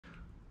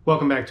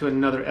Welcome back to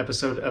another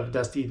episode of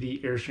Dusty, the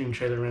Airstream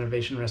Trailer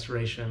Renovation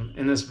Restoration.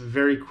 In this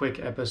very quick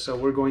episode,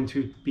 we're going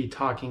to be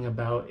talking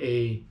about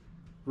a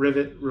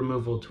rivet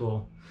removal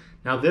tool.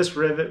 Now, this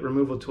rivet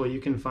removal tool you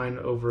can find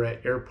over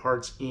at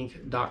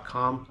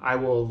airpartsinc.com. I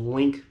will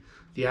link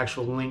the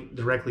actual link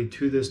directly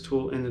to this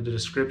tool in the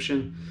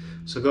description,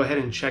 so go ahead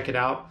and check it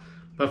out.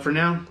 But for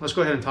now, let's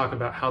go ahead and talk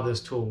about how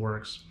this tool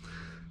works.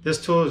 This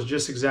tool is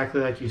just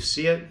exactly like you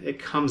see it. It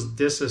comes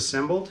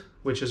disassembled,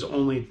 which is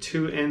only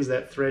two ends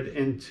that thread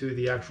into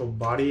the actual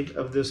body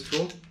of this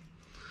tool.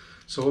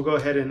 So we'll go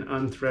ahead and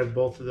unthread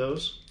both of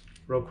those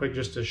real quick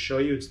just to show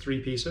you. It's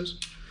three pieces.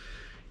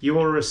 You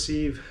will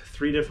receive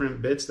three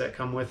different bits that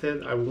come with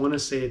it. I want to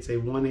say it's a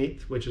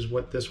 1/8, which is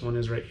what this one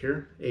is right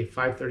here, a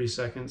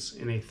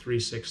 5/32, and a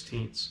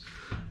 3/16.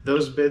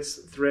 Those bits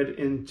thread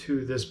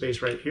into this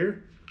base right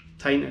here,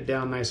 tighten it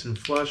down nice and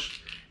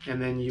flush,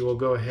 and then you will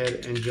go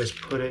ahead and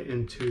just put it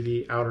into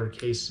the outer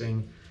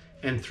casing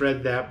and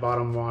thread that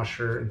bottom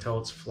washer until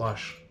it's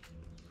flush.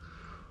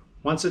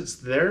 Once it's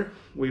there,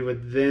 we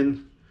would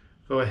then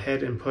go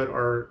ahead and put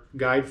our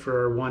guide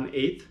for our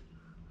 1/8.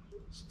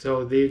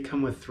 So they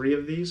come with three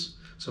of these,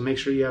 so make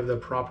sure you have the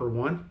proper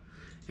one.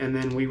 And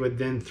then we would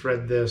then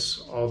thread this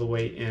all the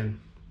way in.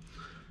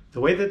 The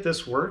way that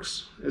this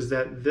works is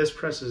that this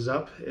presses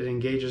up, it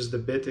engages the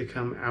bit to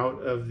come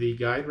out of the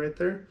guide right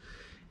there.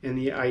 And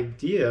the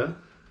idea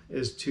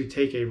is to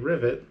take a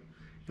rivet,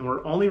 and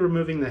we're only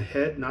removing the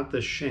head, not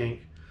the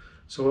shank.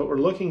 So what we're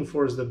looking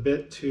for is the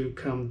bit to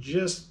come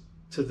just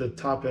to the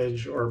top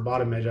edge, or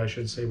bottom edge, I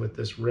should say, with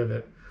this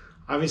rivet.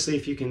 Obviously,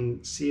 if you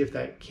can see if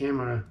that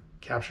camera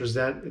captures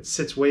that, it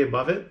sits way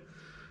above it.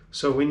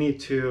 So we need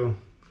to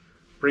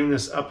bring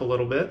this up a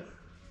little bit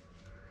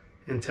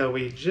until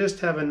we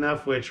just have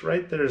enough, which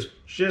right there is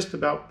just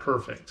about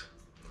perfect.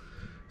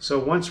 So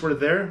once we're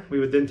there, we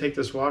would then take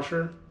this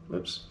washer,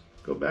 whoops,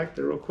 go back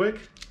there real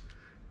quick,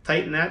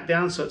 tighten that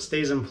down so it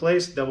stays in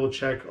place, double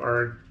check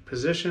our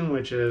position,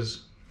 which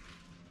is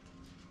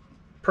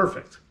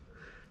perfect.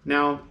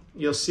 Now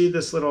you'll see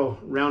this little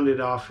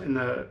rounded off in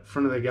the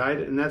front of the guide,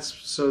 and that's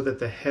so that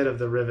the head of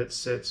the rivet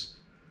sits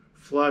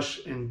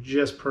flush and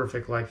just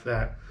perfect like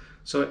that.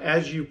 So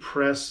as you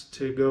press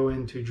to go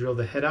in to drill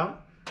the head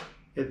out,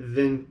 it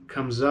then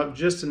comes up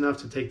just enough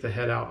to take the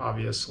head out,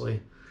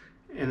 obviously,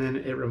 and then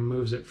it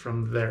removes it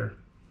from there.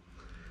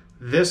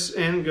 This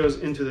end goes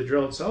into the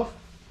drill itself.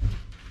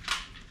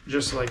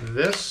 Just like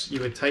this, you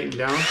would tighten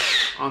down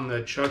on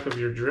the chuck of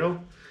your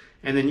drill,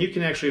 and then you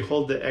can actually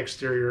hold the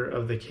exterior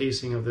of the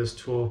casing of this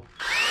tool,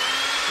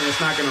 and it's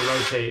not going to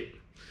rotate.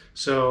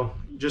 So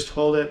just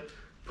hold it,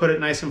 put it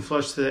nice and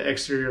flush to the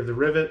exterior of the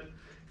rivet,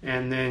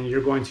 and then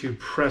you're going to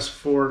press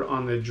forward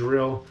on the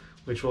drill,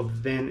 which will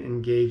then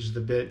engage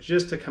the bit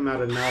just to come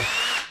out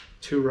enough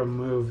to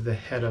remove the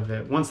head of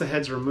it. Once the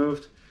head's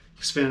removed,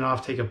 you spin it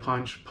off, take a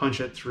punch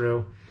it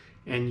through,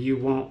 and you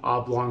won't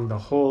oblong the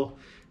hole.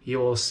 You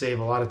will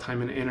save a lot of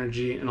time and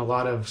energy and a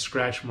lot of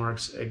scratch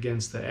marks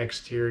against the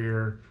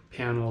exterior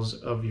panels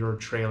of your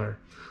trailer.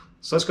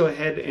 So let's go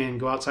ahead and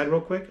go outside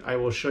real quick. I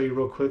will show you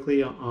real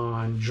quickly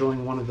on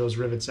drilling one of those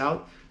rivets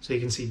out so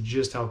you can see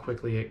just how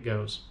quickly it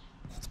goes.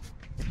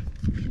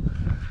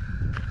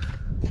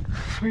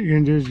 What you're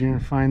gonna do is you're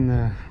gonna find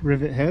the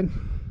rivet head,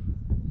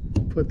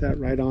 put that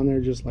right on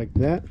there just like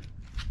that,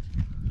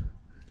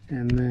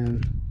 and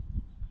then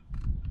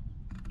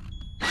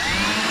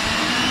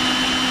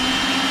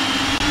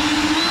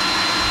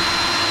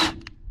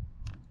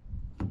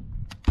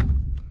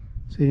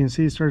so you can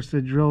see it starts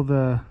to drill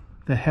the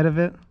head of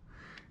it,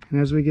 and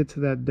as we get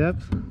to that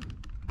depth,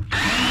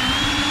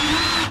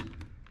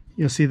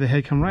 you'll see the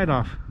head come right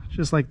off,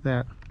 just like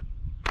that.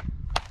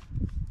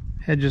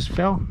 Head just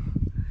fell,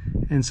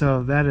 and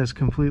so that is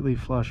completely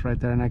flush right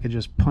there, and I could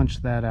just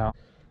punch that out.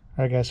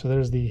 All right guys, so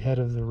there's the head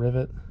of the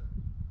rivet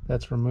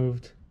that's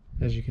removed,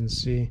 as you can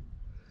see,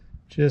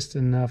 just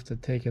enough to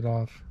take it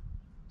off.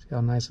 See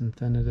how nice and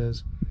thin it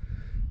is.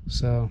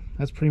 So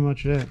that's pretty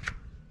much it.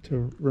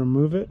 To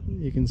remove it,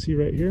 you can see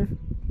right here,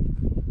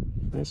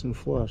 nice and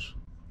flush.